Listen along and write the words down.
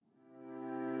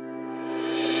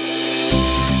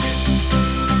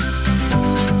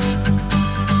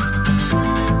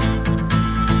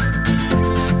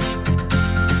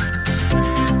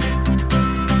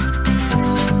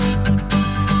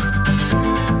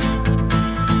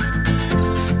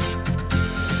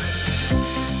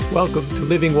Welcome to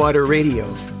Living Water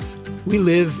Radio. We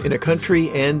live in a country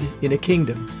and in a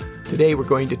kingdom. Today we're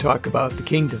going to talk about the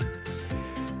kingdom.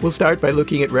 We'll start by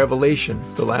looking at Revelation,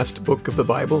 the last book of the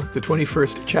Bible, the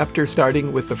 21st chapter,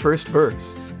 starting with the first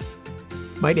verse.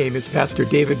 My name is Pastor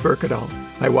David Berkedal.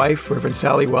 My wife, Reverend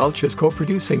Sally Welch, is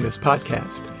co-producing this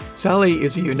podcast. Sally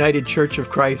is a United Church of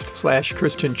Christ /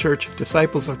 Christian Church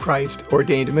Disciples of Christ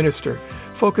ordained minister,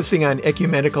 focusing on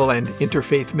ecumenical and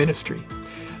interfaith ministry.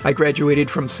 I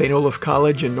graduated from St. Olaf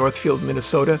College in Northfield,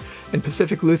 Minnesota, and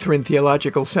Pacific Lutheran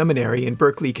Theological Seminary in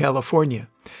Berkeley, California.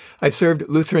 I served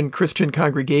Lutheran Christian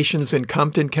congregations in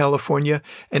Compton, California,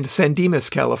 and San Dimas,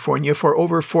 California for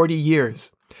over 40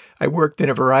 years. I worked in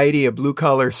a variety of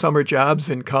blue-collar summer jobs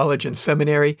in college and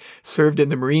seminary, served in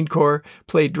the Marine Corps,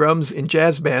 played drums in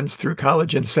jazz bands through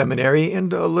college and seminary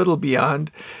and a little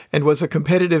beyond, and was a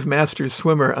competitive masters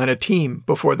swimmer on a team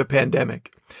before the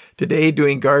pandemic. Today,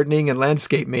 doing gardening and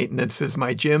landscape maintenance is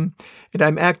my gym, and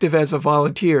I'm active as a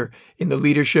volunteer in the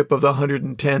leadership of the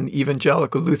 110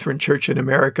 Evangelical Lutheran Church in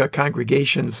America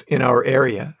congregations in our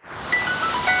area.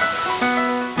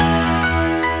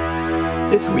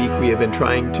 This week, we have been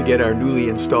trying to get our newly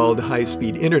installed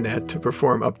high-speed internet to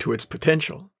perform up to its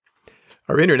potential.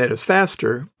 Our internet is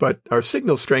faster, but our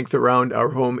signal strength around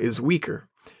our home is weaker.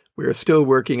 We are still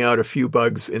working out a few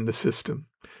bugs in the system.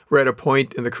 We're at a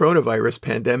point in the coronavirus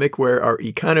pandemic where our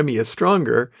economy is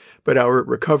stronger, but our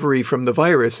recovery from the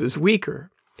virus is weaker.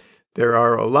 There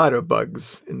are a lot of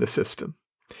bugs in the system.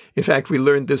 In fact, we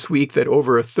learned this week that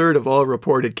over a third of all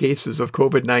reported cases of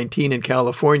COVID-19 in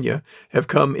California have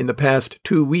come in the past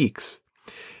 2 weeks.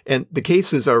 And the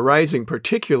cases are rising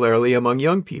particularly among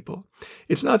young people.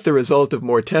 It's not the result of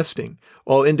more testing.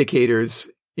 All indicators,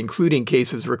 including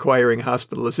cases requiring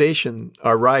hospitalization,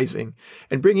 are rising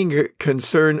and bringing a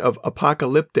concern of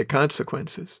apocalyptic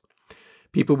consequences.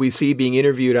 People we see being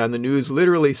interviewed on the news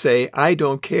literally say, "I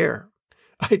don't care."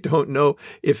 I don't know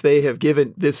if they have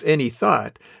given this any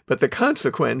thought, but the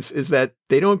consequence is that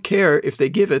they don't care if they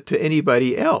give it to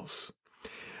anybody else.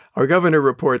 Our governor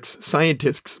reports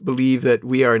scientists believe that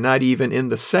we are not even in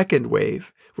the second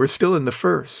wave. We're still in the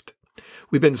first.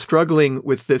 We've been struggling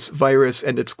with this virus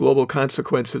and its global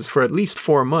consequences for at least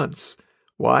 4 months.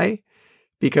 Why?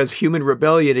 Because human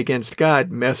rebellion against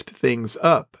God messed things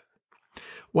up.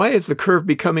 Why is the curve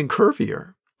becoming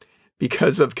curvier?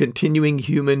 Because of continuing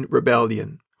human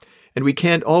rebellion. And we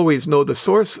can't always know the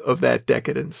source of that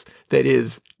decadence, that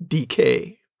is,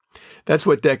 decay. That's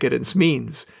what decadence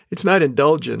means. It's not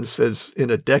indulgence as in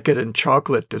a decadent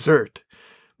chocolate dessert.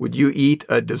 Would you eat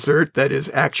a dessert that is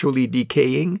actually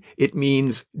decaying? It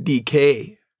means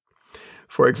decay.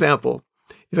 For example,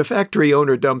 if a factory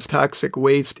owner dumps toxic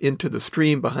waste into the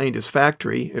stream behind his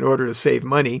factory in order to save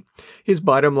money, his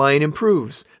bottom line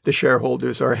improves, the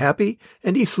shareholders are happy,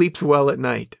 and he sleeps well at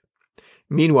night.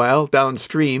 Meanwhile,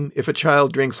 downstream, if a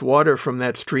child drinks water from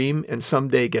that stream and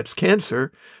someday gets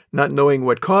cancer, not knowing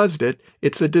what caused it,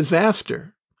 it's a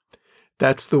disaster.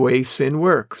 That's the way sin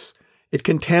works. It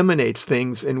contaminates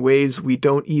things in ways we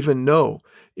don't even know.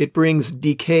 It brings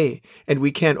decay, and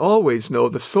we can't always know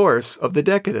the source of the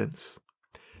decadence.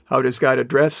 How does God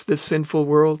address this sinful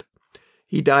world?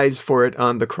 He dies for it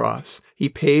on the cross. He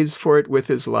pays for it with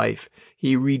his life.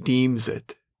 He redeems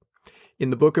it. In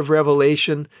the book of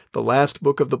Revelation, the last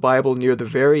book of the Bible, near the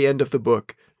very end of the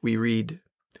book, we read,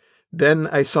 "Then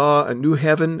I saw a new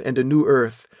heaven and a new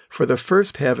earth, for the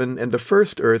first heaven and the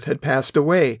first earth had passed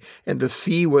away, and the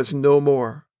sea was no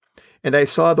more. And I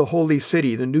saw the holy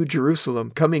city, the new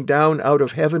Jerusalem, coming down out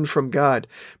of heaven from God,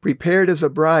 prepared as a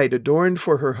bride adorned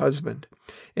for her husband.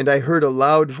 And I heard a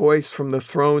loud voice from the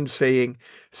throne saying,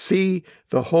 'See,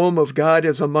 the home of God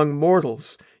is among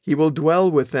mortals. He will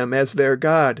dwell with them as their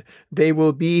God. They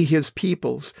will be his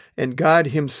peoples, and God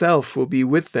himself will be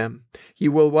with them. He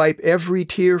will wipe every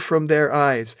tear from their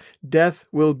eyes. Death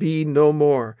will be no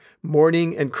more.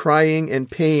 Mourning and crying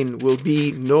and pain will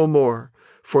be no more,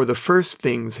 for the first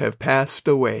things have passed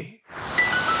away.'"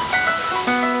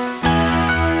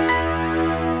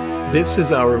 This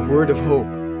is our word of hope,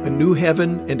 a new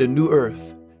heaven and a new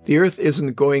earth. The earth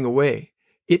isn't going away.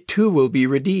 It too will be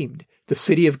redeemed. The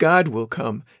city of God will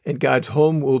come, and God's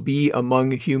home will be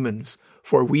among humans.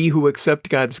 For we who accept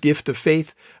God's gift of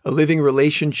faith, a living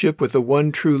relationship with the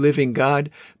one true living God,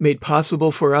 made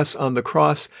possible for us on the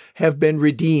cross, have been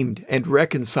redeemed and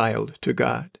reconciled to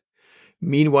God.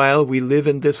 Meanwhile, we live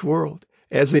in this world,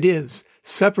 as it is,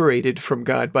 separated from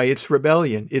God by its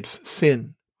rebellion, its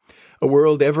sin. A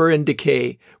world ever in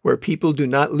decay, where people do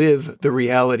not live the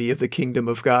reality of the kingdom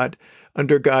of God,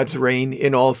 under God's reign,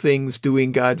 in all things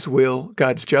doing God's will,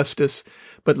 God's justice,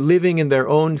 but living in their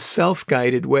own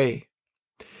self-guided way.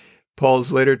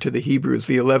 Paul's letter to the Hebrews,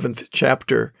 the 11th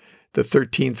chapter, the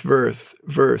 13th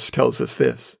verse tells us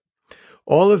this.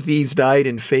 All of these died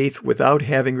in faith without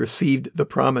having received the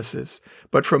promises,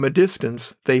 but from a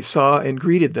distance they saw and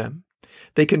greeted them.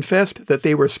 They confessed that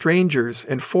they were strangers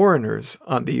and foreigners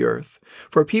on the earth.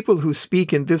 For people who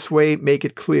speak in this way make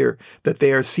it clear that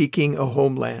they are seeking a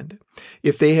homeland.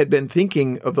 If they had been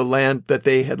thinking of the land that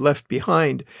they had left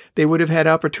behind, they would have had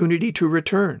opportunity to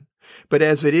return. But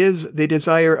as it is, they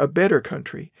desire a better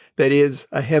country, that is,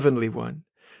 a heavenly one.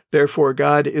 Therefore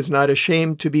God is not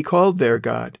ashamed to be called their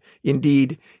God.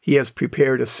 Indeed, he has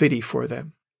prepared a city for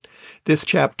them. This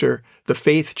chapter, the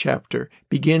faith chapter,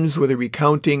 begins with a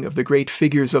recounting of the great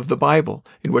figures of the Bible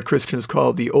in what Christians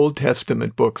call the Old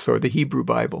Testament books or the Hebrew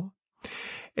Bible.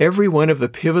 Every one of the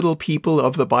pivotal people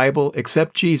of the Bible,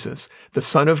 except Jesus, the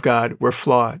Son of God, were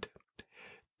flawed,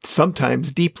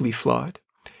 sometimes deeply flawed.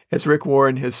 As Rick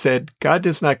Warren has said, God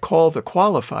does not call the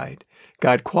qualified.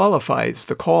 God qualifies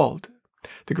the called.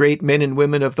 The great men and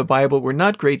women of the Bible were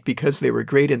not great because they were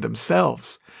great in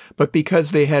themselves, but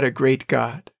because they had a great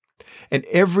God. And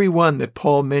every one that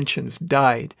Paul mentions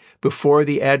died before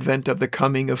the advent of the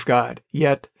coming of God,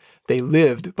 yet they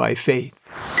lived by faith.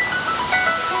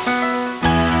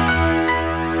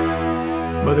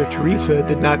 Mother Teresa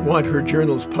did not want her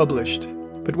journals published,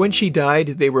 but when she died,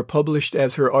 they were published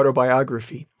as her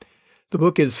autobiography. The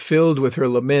book is filled with her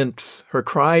laments, her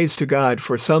cries to God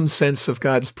for some sense of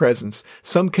God's presence,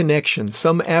 some connection,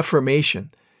 some affirmation.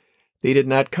 They did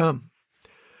not come.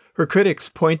 Her critics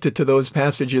pointed to those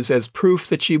passages as proof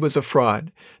that she was a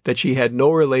fraud, that she had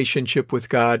no relationship with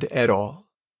God at all.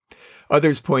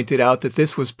 Others pointed out that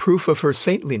this was proof of her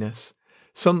saintliness.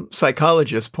 Some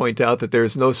psychologists point out that there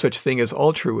is no such thing as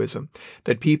altruism,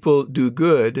 that people do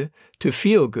good to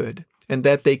feel good, and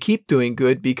that they keep doing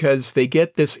good because they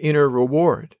get this inner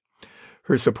reward.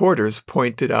 Her supporters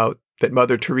pointed out that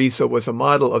Mother Teresa was a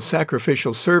model of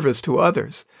sacrificial service to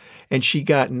others, and she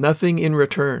got nothing in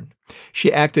return.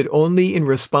 She acted only in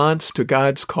response to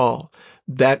God's call.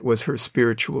 That was her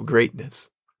spiritual greatness.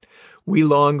 We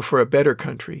long for a better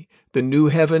country, the new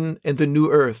heaven and the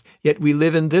new earth, yet we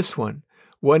live in this one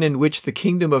in which the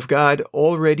kingdom of God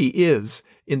already is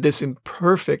in this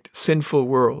imperfect, sinful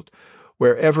world,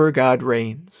 wherever God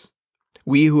reigns.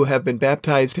 We who have been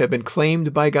baptized have been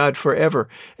claimed by God forever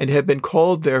and have been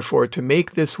called, therefore, to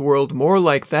make this world more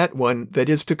like that one that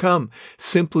is to come,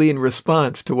 simply in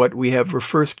response to what we have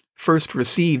first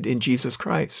received in Jesus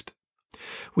Christ.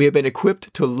 We have been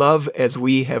equipped to love as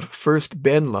we have first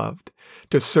been loved,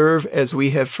 to serve as we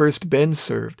have first been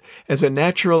served, as a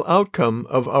natural outcome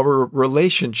of our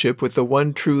relationship with the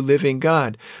one true living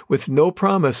God, with no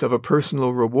promise of a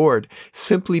personal reward,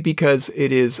 simply because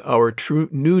it is our true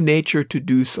new nature to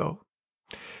do so.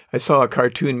 I saw a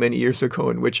cartoon many years ago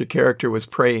in which a character was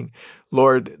praying,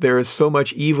 "Lord, there is so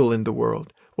much evil in the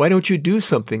world. Why don't you do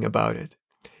something about it?"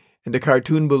 And the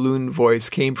cartoon balloon voice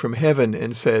came from heaven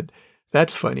and said,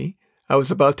 "That's funny. I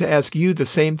was about to ask you the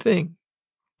same thing."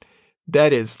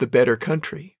 That is the better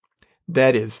country.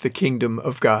 That is the kingdom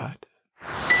of God.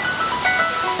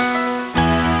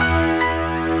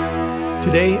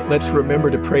 Today, let's remember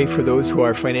to pray for those who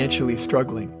are financially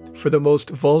struggling, for the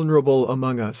most vulnerable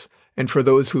among us, and for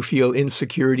those who feel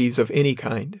insecurities of any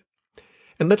kind.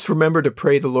 And let's remember to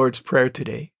pray the Lord's Prayer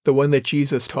today, the one that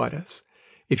Jesus taught us.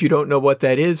 If you don't know what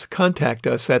that is, contact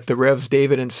us at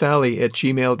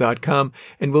therevsdavidandsally@gmail.com,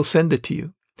 and we'll send it to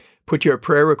you. Put your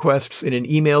prayer requests in an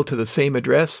email to the same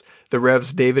address,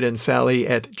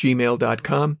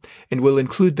 therevsdavidandsally@gmail.com, and we'll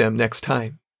include them next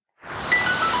time.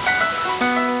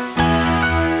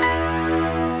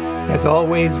 As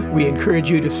always, we encourage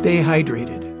you to stay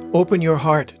hydrated. Open your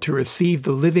heart to receive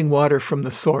the living water from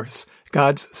the source,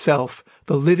 God's self,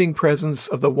 the living presence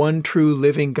of the one true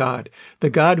living God, the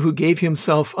God who gave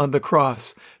himself on the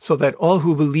cross so that all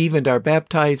who believe and are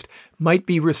baptized might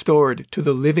be restored to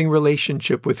the living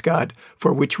relationship with God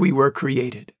for which we were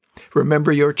created.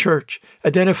 Remember your church.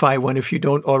 Identify one if you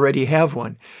don't already have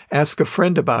one. Ask a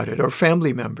friend about it or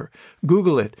family member.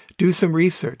 Google it. Do some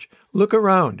research. Look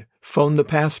around. Phone the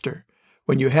pastor.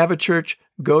 When you have a church,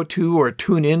 go to or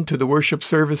tune in to the worship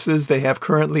services they have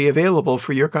currently available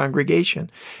for your congregation,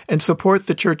 and support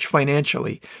the church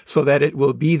financially so that it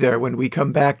will be there when we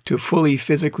come back to fully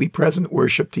physically present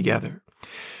worship together.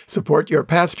 Support your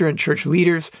pastor and church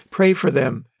leaders, pray for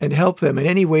them, and help them in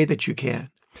any way that you can.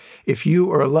 If you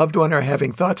or a loved one are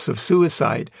having thoughts of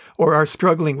suicide or are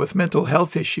struggling with mental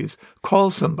health issues, call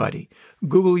somebody.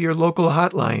 Google your local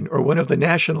hotline or one of the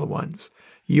national ones.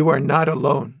 You are not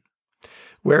alone.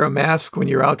 Wear a mask when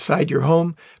you're outside your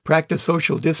home, practice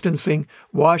social distancing,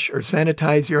 wash or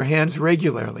sanitize your hands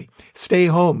regularly. Stay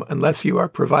home unless you are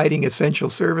providing essential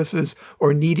services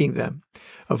or needing them.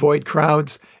 Avoid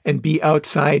crowds and be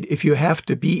outside if you have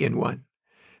to be in one.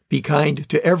 Be kind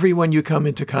to everyone you come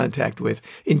into contact with,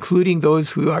 including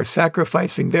those who are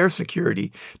sacrificing their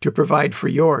security to provide for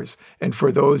yours and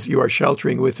for those you are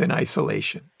sheltering with in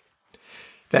isolation.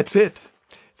 That's it.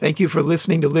 Thank you for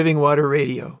listening to Living Water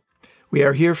Radio. We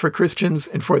are here for Christians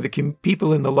and for the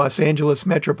people in the Los Angeles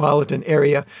metropolitan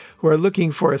area who are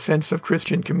looking for a sense of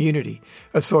Christian community,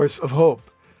 a source of hope,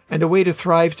 and a way to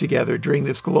thrive together during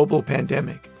this global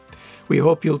pandemic. We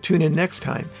hope you'll tune in next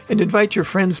time and invite your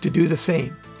friends to do the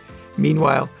same.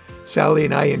 Meanwhile, Sally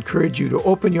and I encourage you to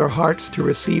open your hearts to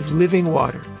receive living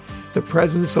water, the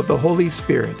presence of the Holy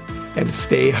Spirit, and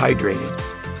stay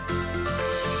hydrated.